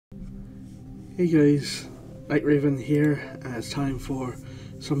Hey guys, Night Raven here, and it's time for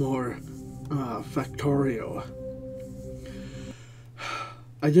some more Factorio.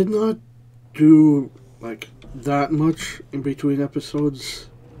 I did not do like that much in between episodes.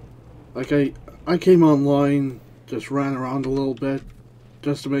 Like I came online, just ran around a little bit,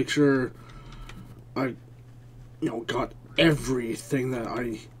 just to make sure I, got everything that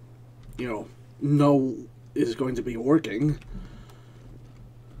I, know is going to be working.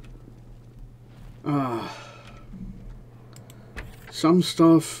 Some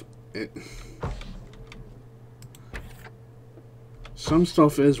stuff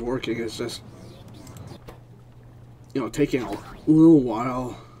is working. It's just, taking a little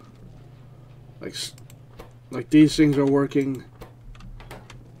while. Like these things are working.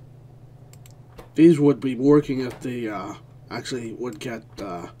 These would be working if they actually would get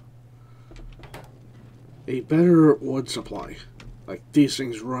a better wood supply. Like these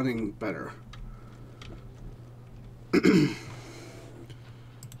things running better.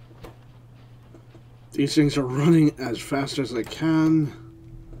 These things are running as fast as they can.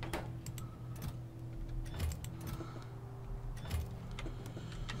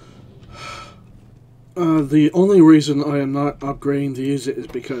 The only reason I am not upgrading these is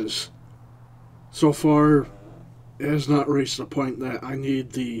because so far it has not reached the point that I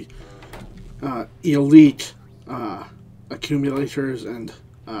need the elite accumulators and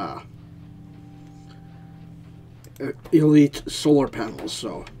elite solar panels,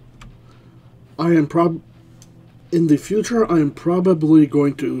 so I am in the future I am probably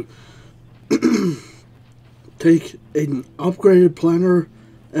going to take an upgraded planner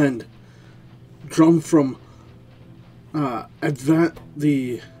and jump from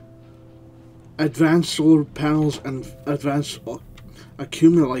the advanced solar panels and advanced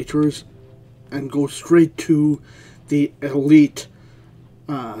accumulators and go straight to the elite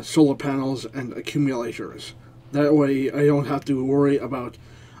solar panels and accumulators. That way I don't have to worry about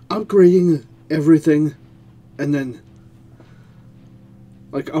upgrading everything and then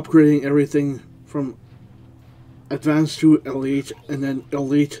like upgrading everything from advanced to elite and then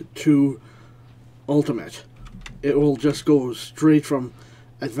elite to ultimate. It will just go straight from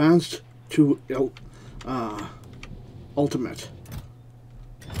advanced to ultimate.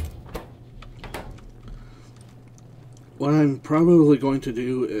 What I'm probably going to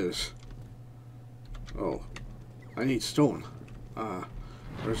do is, oh, I need stone.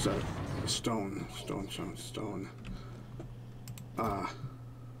 Where's that? Stone.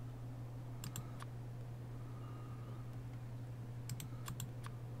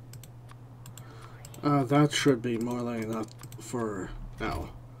 That should be more than enough for now.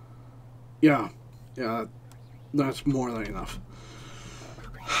 Yeah, that's more than enough.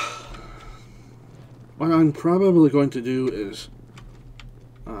 What I'm probably going to do is,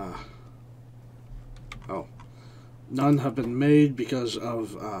 oh, none have been made because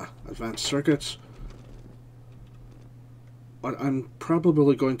of advanced circuits. What I'm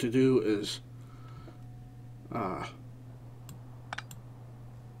probably going to do is, you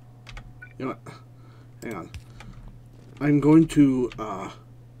know what? Hang on. I'm going to,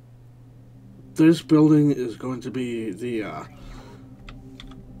 this building is going to be the,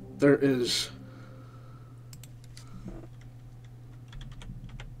 there is,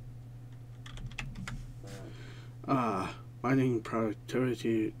 mining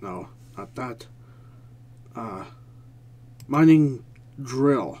productivity, no, not that, mining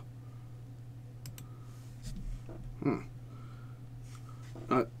drill,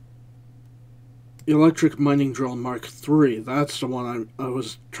 electric mining drill Mark III. That's the one I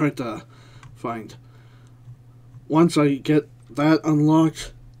was trying to find. Once I get that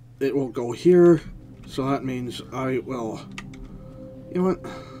unlocked, it will go here. So that means I will, you know what?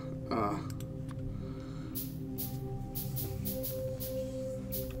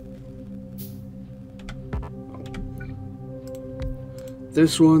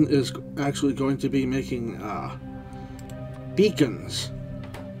 This one is actually going to be making beacons.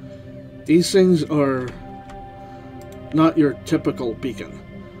 These things are not your typical beacon.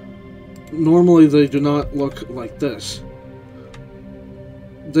 Normally they do not look like this.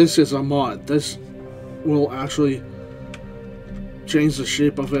 This is a mod. This will actually change the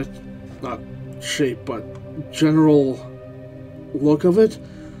shape of it. Not shape, but general look of it.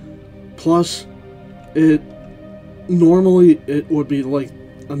 Plus, normally it would be like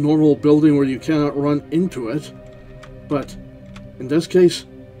a normal building where you cannot run into it. But in this case,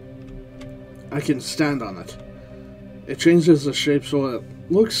 I can stand on it. It changes the shape so it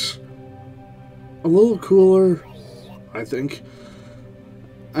looks a little cooler, I think.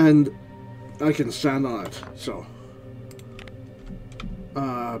 And I can stand on it, so.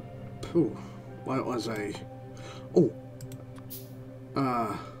 What was I? Oh.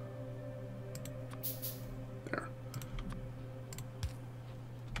 There.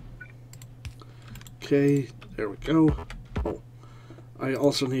 Okay, there we go. Oh. I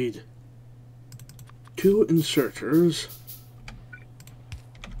also need 2 inserters.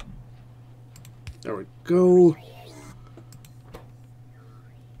 There we go.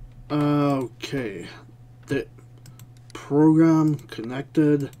 Okay. The program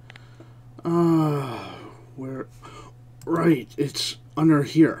connected. Where? Right, it's under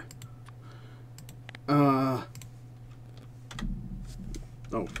here. Oh,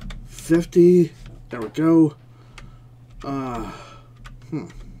 50. There we go. You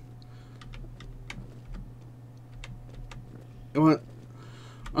know what?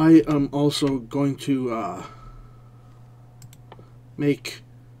 I am also going to make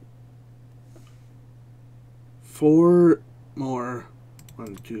 4 more.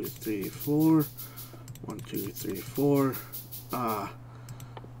 1, 2, 3, 4. 1, 2, 3, 4.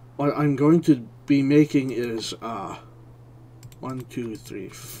 What I'm going to be making is 1, 2, 3,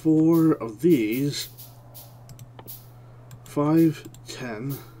 4 of these. 5,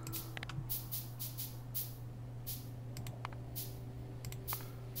 10.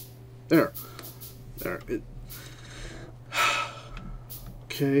 There.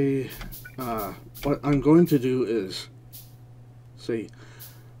 Okay. What I'm going to do is say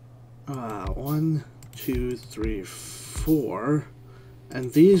 1, 2, 3, 4,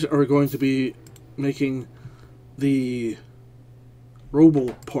 and these are going to be making the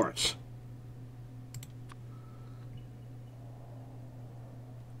roboports.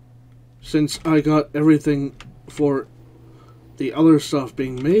 Since I got everything for the other stuff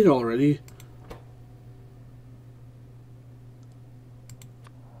being made already,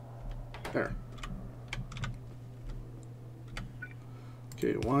 there.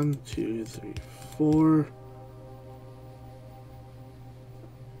 Okay, 1, 2, 3, 4.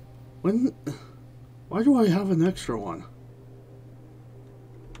 Why do I have an extra one?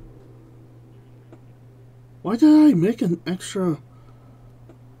 Why did I make an extra?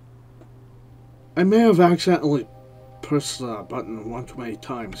 I may have accidentally pressed the button one too many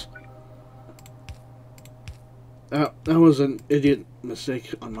times. That was an idiot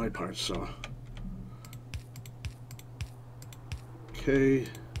mistake on my part, so. Okay.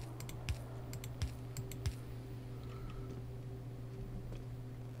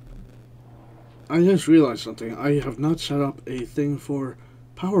 I just realized something. I have not set up a thing for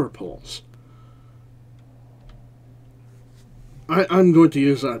power poles. I'm going to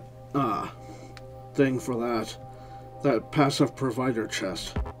use that thing for that passive provider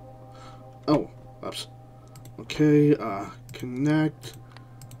chest. Oh, oops. Okay, connect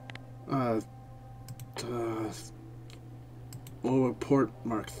roboport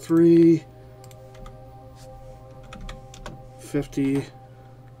Mark 3 50.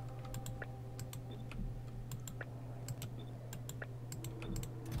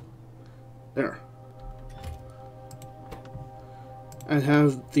 There. And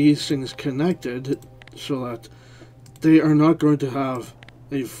have these things connected so that they are not going to have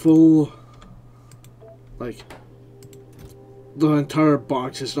a full, like, the entire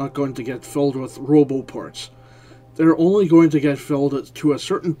box is not going to get filled with roboports. They're only going to get filled to a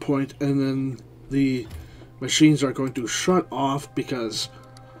certain point, and then the machines are going to shut off because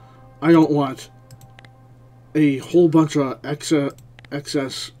I don't want a whole bunch of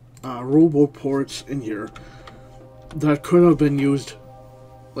excess roboports in here that could have been used,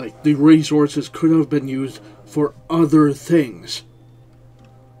 like the resources could have been used for other things.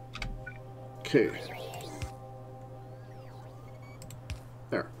 Okay.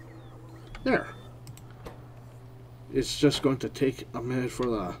 There. It's just going to take a minute for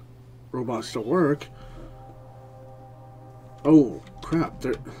the robots to work. Oh, crap.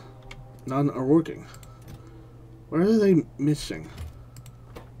 None are working. What are they missing?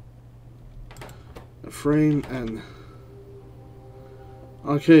 The frame and...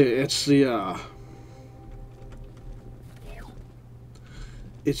 Okay, it's the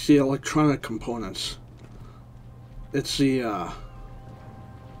electronic components. It's the,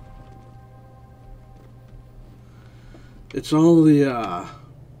 it's all the,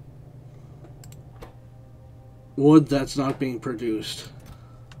 wood that's not being produced.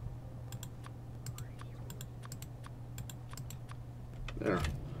 There.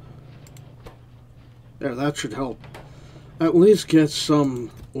 There, that should help. At least get some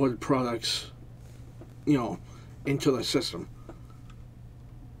wood products, you know, into the system.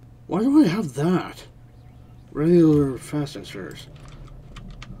 Why do I have that? Regular fast inserters.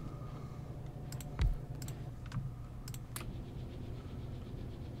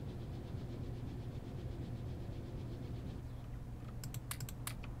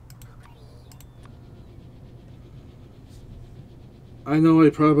 I know I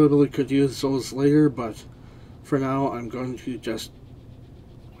probably could use those later, but for now I'm going to just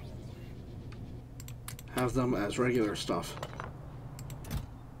have them as regular stuff.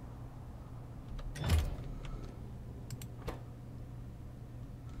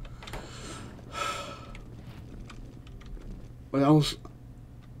 What else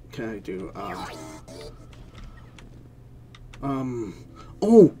can I do?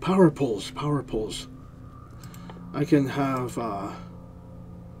 Oh, power poles, power poles. I can have, I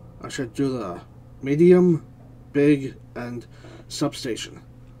should do the medium, big, and substation.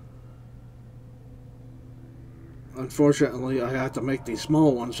 Unfortunately, I had to make these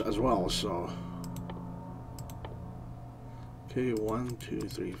small ones as well, so. Okay, 1, 2,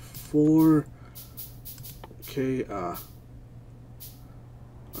 3, 4. Okay,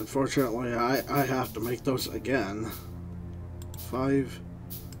 unfortunately, I have to make those again. 5,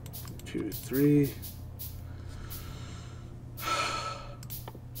 2, 3.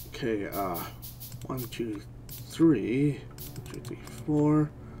 Okay, 1, 2, 3. 1, 2, 3, 4.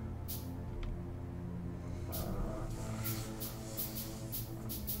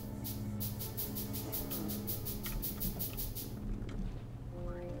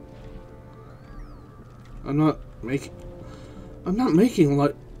 I'm not making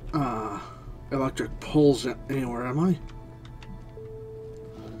like electric poles anywhere, am I?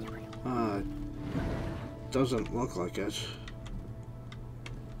 Doesn't look like it.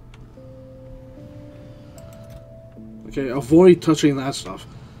 Okay, avoid touching that stuff.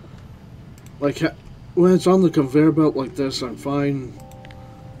 Like, when it's on the conveyor belt like this, I'm fine.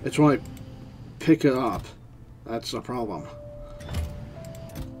 It's when I pick it up that's the problem.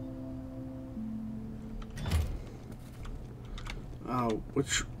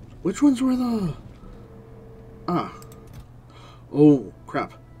 Which ones were the... Ah. Oh,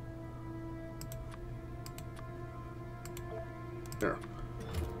 crap. There.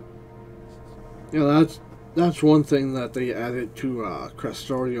 Yeah, that's one thing that they added to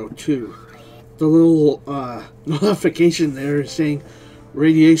Krastorio2. The little notification there saying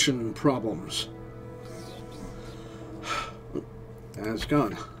radiation problems. And it's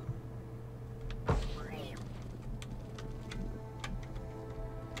gone.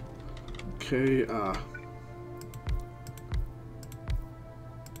 Okay,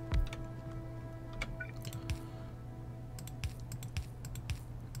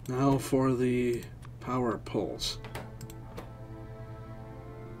 now for the power poles.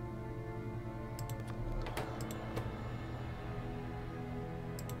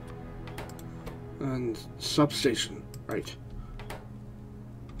 And substation, right.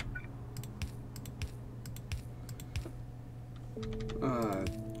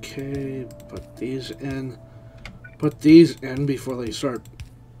 Okay, put these in. Put these in before they start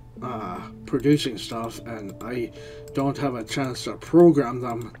producing stuff, and I don't have a chance to program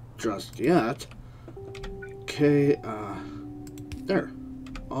them just yet. Okay, there.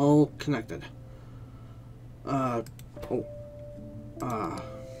 All connected. Power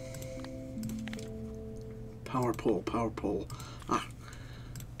pole.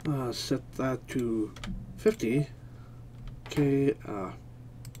 Set that to 50. Okay,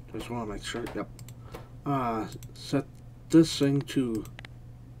 just want to make sure, yep. Set this thing to,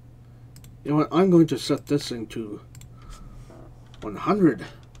 you know what, I'm going to set this thing to 100,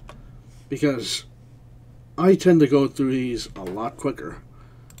 because I tend to go through these a lot quicker.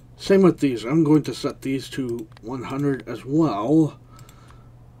 Same with these, I'm going to set these to 100 as well,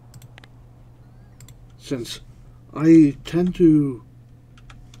 since I tend to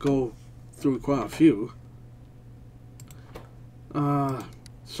go through quite a few.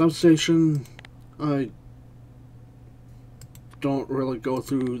 Substation, I don't really go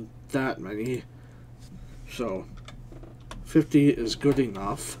through that many, so 50 is good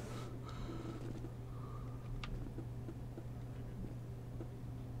enough.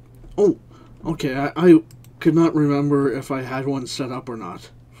 Oh, okay, I could not remember if I had one set up or not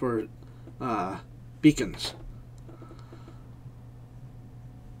for beacons.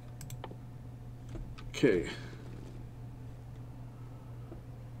 Okay.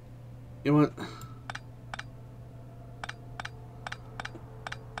 You know what?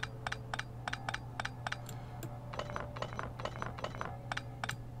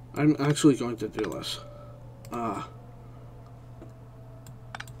 I'm actually going to do this.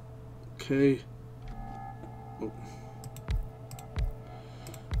 Okay. Oh.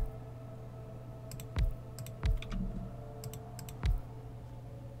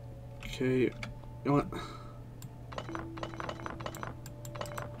 Okay. You know what?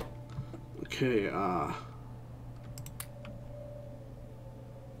 Okay,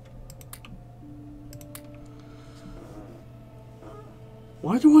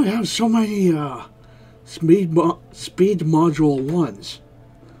 Why do I have so many speed module ones?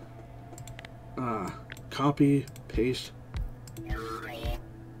 Copy, paste.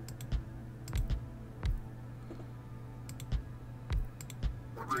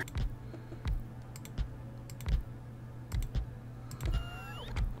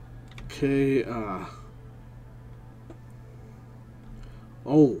 Okay,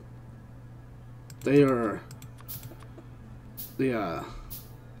 oh, they are the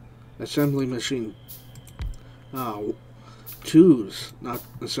assembly machine 2s, not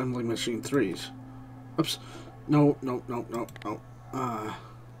assembly machine 3s. Oops. No.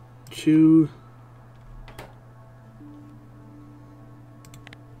 2.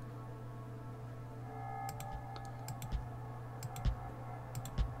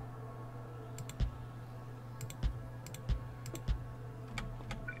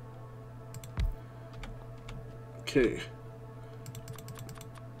 Okay.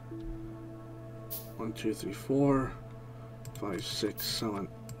 1, 2, 3, 4, 5, 6, 7,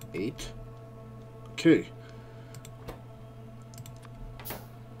 8. Okay.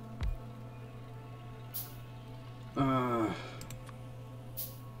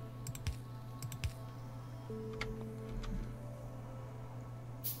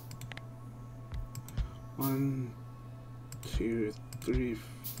 One, 2, 3,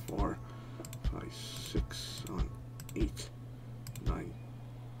 4, 5, 6, 7, 8, 9,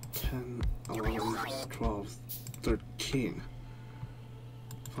 10, 11, 12, 13.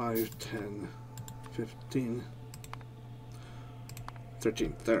 5, 10, 15,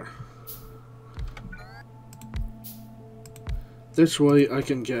 13. There. This way I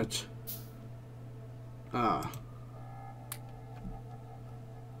can get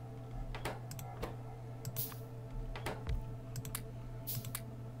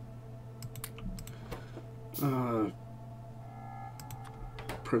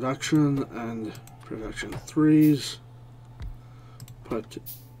production and production 3s, put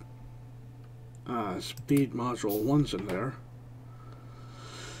speed module 1s in there.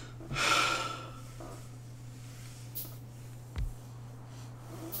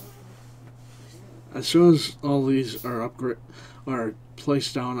 As soon as all these are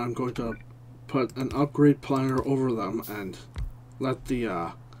placed down, I'm going to put an upgrade planner over them and let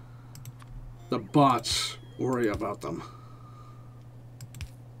the bots worry about them.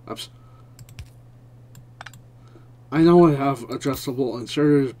 Oops. I know I have adjustable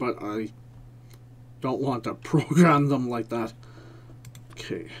inserters, but I don't want to program them like that.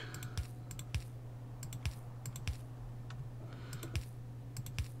 Okay.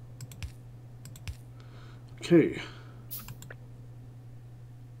 Okay.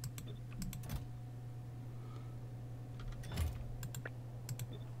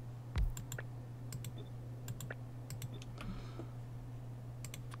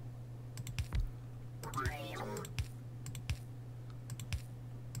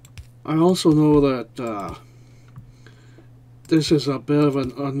 I also know that this is a bit of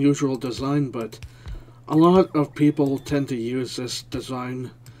an unusual design, but a lot of people tend to use this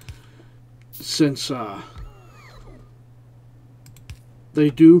design since they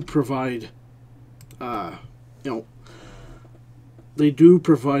do provide, they do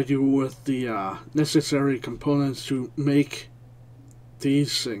provide you with the necessary components to make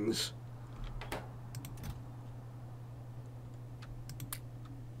these things.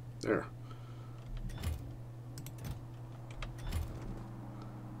 There.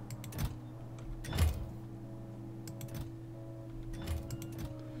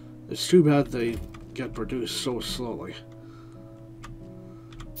 It's too bad they get produced so slowly.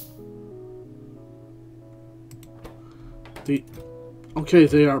 Okay,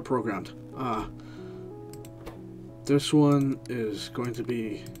 they are programmed. This one is going to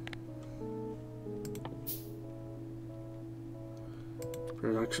be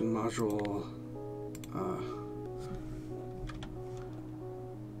production module.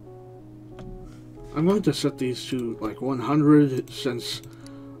 I'm going to set these to like 100 since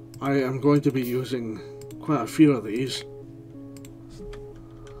I am going to be using quite a few of these.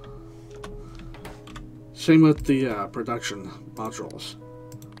 Same with the production modules.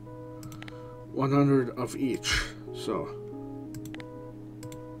 100 of each, so.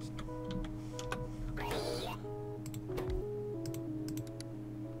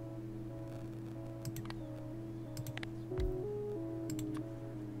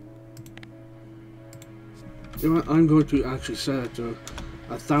 You know what, I'm going to actually set it to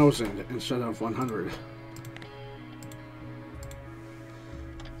 1,000 instead of 100.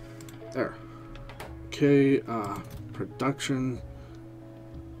 There. Okay, production.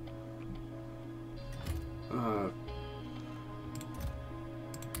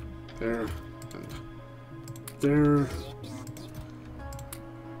 there, and there.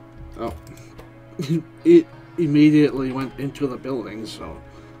 Oh. It immediately went into the building, so...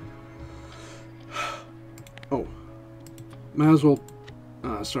 Oh. Might as well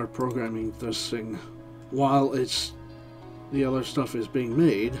start programming this thing while the other stuff is being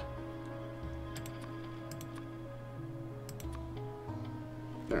made.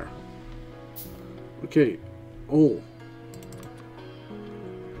 There. Okay. Oh.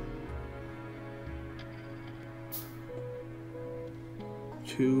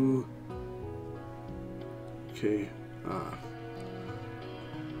 Two. Okay.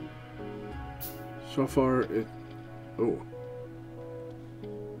 So far it... Oh.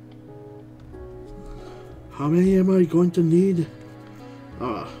 How many am I going to need?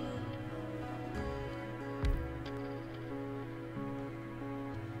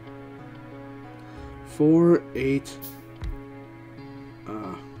 4, 8.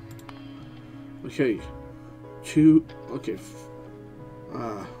 Okay. 2. Okay.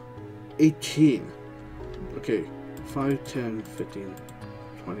 18. Okay. 5, 10, 15,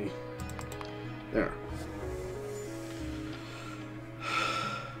 20. There.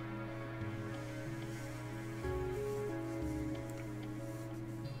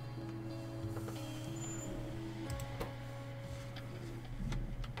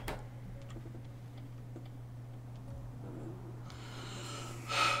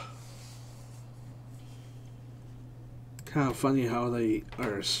 Kind of funny how they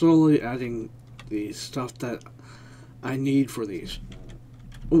are slowly adding the stuff that I need for these.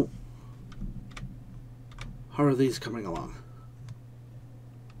 Oh. How are these coming along?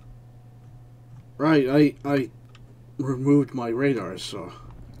 Right, I removed my radars, so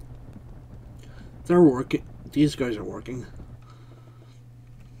they're working. These guys are working.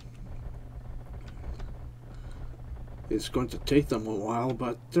 It's going to take them a while,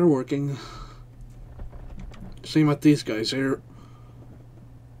 but they're working. Same with these guys here.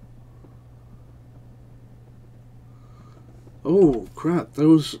 Oh crap,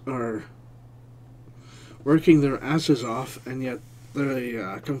 those are working their asses off, and yet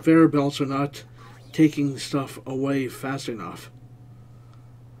the conveyor belts are not taking stuff away fast enough.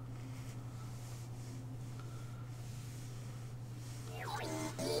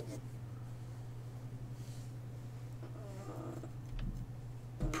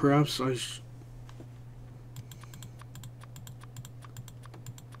 Perhaps I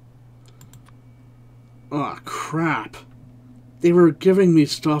Oh crap. They were giving me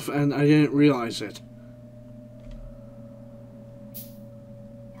stuff and I didn't realize it.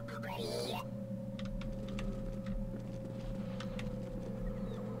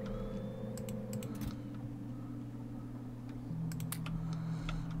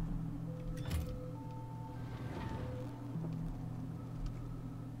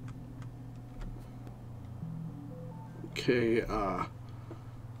 Okay, ow.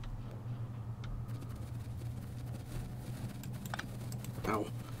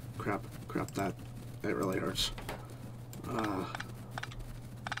 Crap, that really hurts. Oh,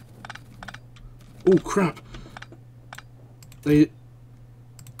 crap! They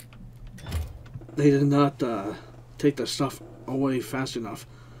did not, take the stuff away fast enough.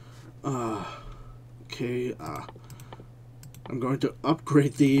 Okay, I'm going to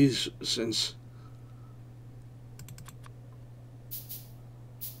upgrade these since...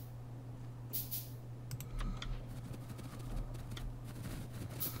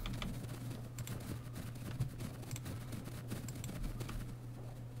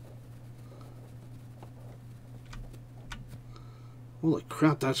 Holy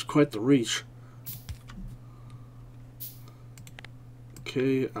crap, that's quite the reach.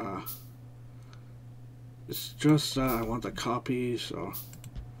 Okay, it's just I want the copy, so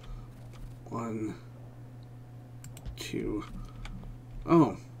 1, 2.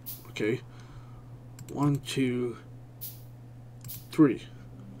 Oh, okay. 1, 2, 3.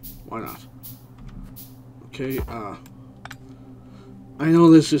 Why not? Okay, I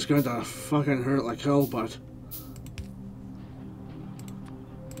know this is going to fucking hurt like hell, but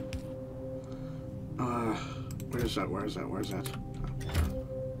where's that?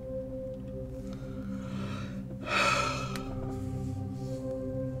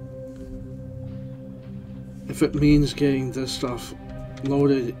 If it means getting this stuff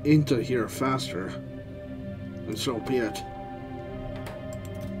loaded into here faster, then so be it.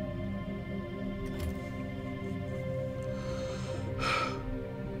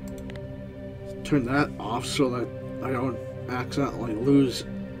 Turn that off so that I don't accidentally lose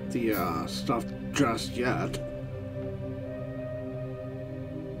the stuff just yet.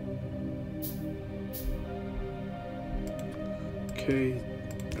 Okay,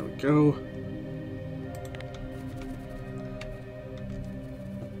 there we go.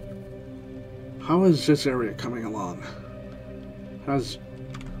 How is this area coming along? Has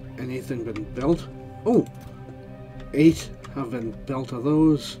anything been built? Oh! 8 have been built of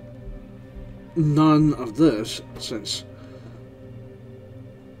those. None of this, since...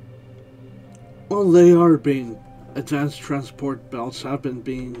 well, they are being... advanced transport belts have been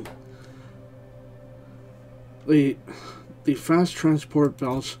being... The fast transport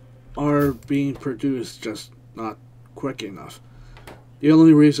belts are being produced, just not quick enough. The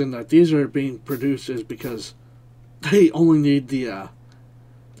only reason that these are being produced is because they only need the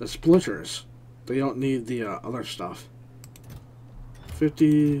splitters. They don't need the other stuff.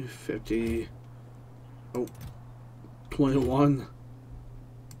 50, 50, oh, 21.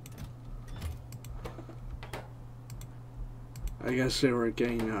 I guess they were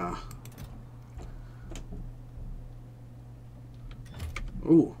getting,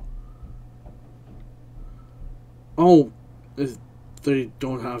 ooh. Oh, they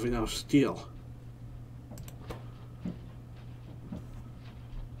don't have enough steel.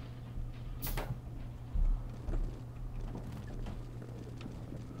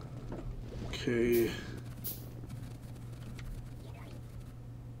 Okay.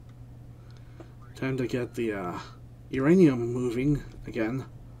 Time to get the uranium moving again.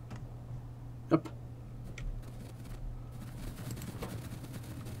 Yep.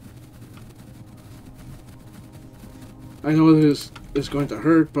 I know this is going to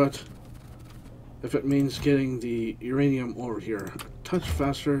hurt, but if it means getting the uranium over here a touch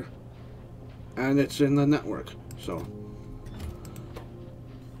faster, and it's in the network, so.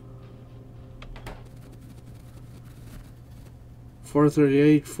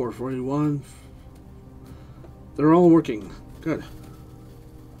 $438, $441. They're all working. Good.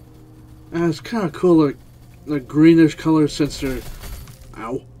 And it's kind of cool, like the greenish color, since they're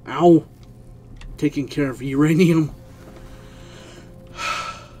ow taking care of uranium.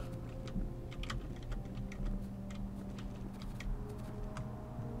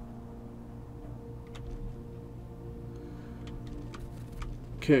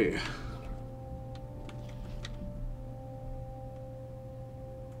 Okay.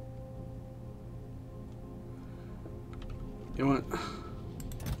 You know what?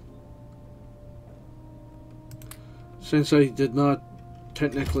 Since I did not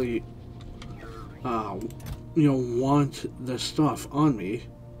technically, want this stuff on me.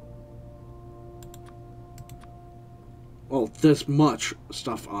 Well, this much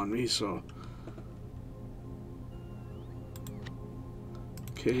stuff on me, so.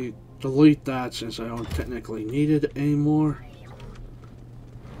 Okay, delete that since I don't technically need it anymore.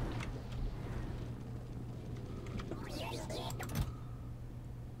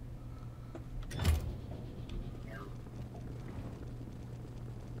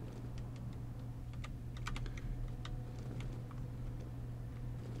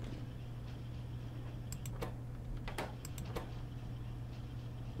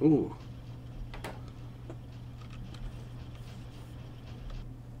 Ooh.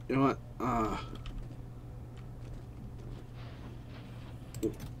 You know what?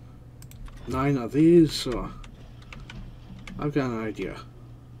 9 of these, so I've got an idea.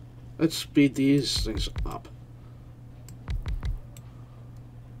 Let's speed these things up.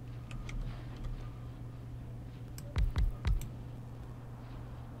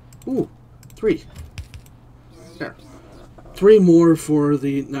 Ooh, 3. There. 3 more for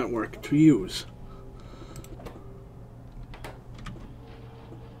the network to use.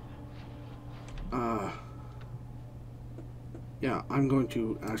 Yeah, I'm going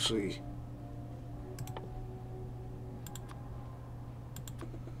to actually...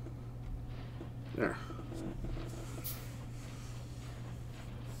 There.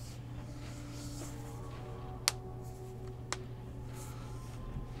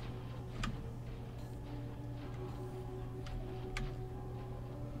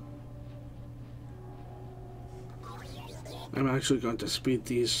 I'm actually going to speed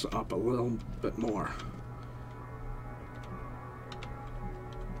these up a little bit more.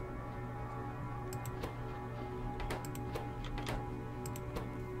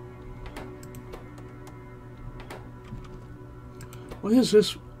 What is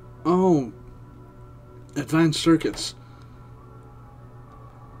this? Oh, advanced circuits.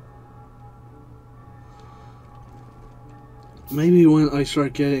 Maybe when I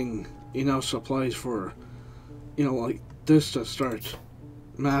start getting enough supplies for, like this to start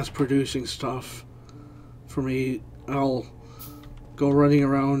mass producing stuff for me, I'll go running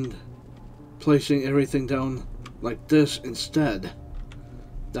around placing everything down like this instead.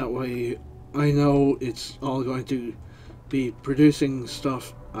 That way I know it's all going to be producing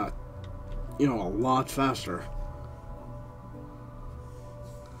stuff you know, a lot faster.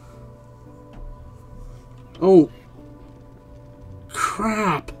 Oh,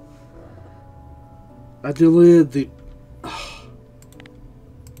 crap! I deleted the...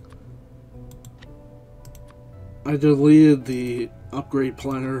 I deleted the upgrade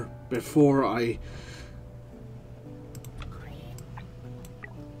planner before I...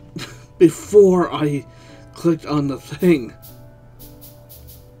 before I clicked on the thing.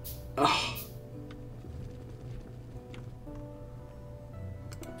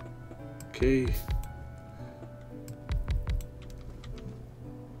 Okay. There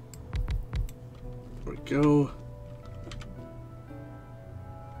we go.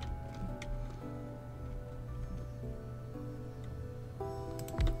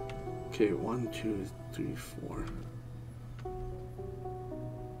 Okay, 1, 2, 3, 4,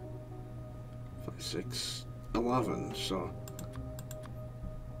 5, 6, 11, so...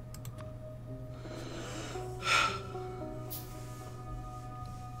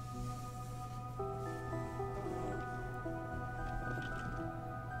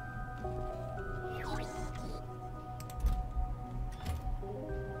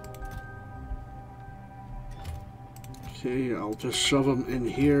 Okay, I'll just shove them in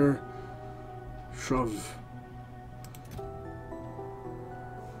here. Shove.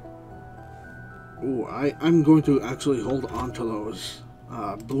 Oh, I'm going to actually hold on to those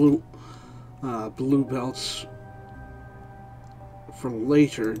blue belts for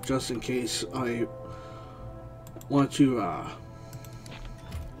later, just in case I want to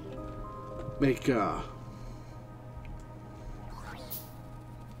make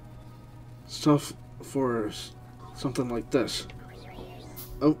stuff for something like this.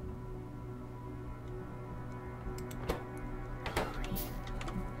 Oh.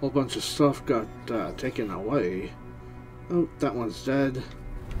 Whole bunch of stuff got taken away. Oh, that one's dead.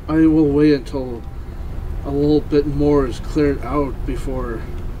 I will wait until a little bit more is cleared out before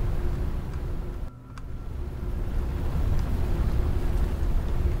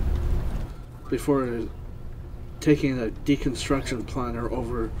taking a deconstruction planner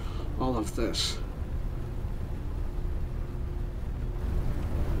over all of this.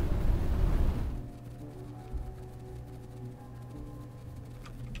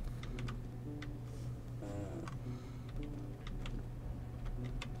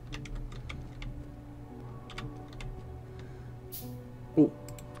 Oh,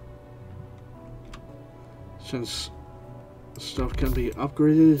 since stuff can be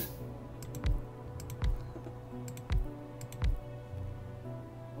upgraded.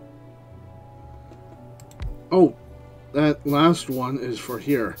 Oh, that last one is for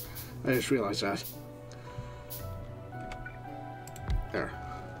here. I just realized that. There.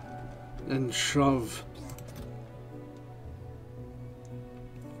 And shove.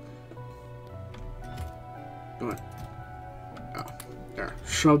 Come on. Oh, there.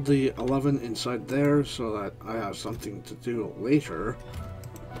 Shove the 11 inside there so that I have something to do later.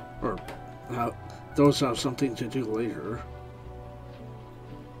 Or those have something to do later.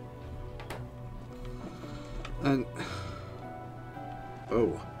 And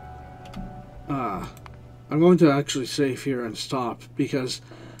oh, I'm going to actually save here and stop because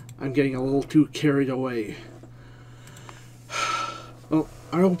I'm getting a little too carried away. Well,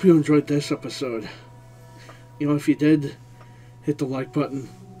 I hope you enjoyed this episode. You know, if you did, hit the like button,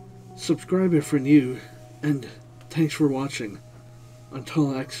 subscribe if you're new, and thanks for watching. Until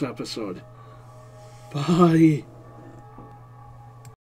next episode. Bye.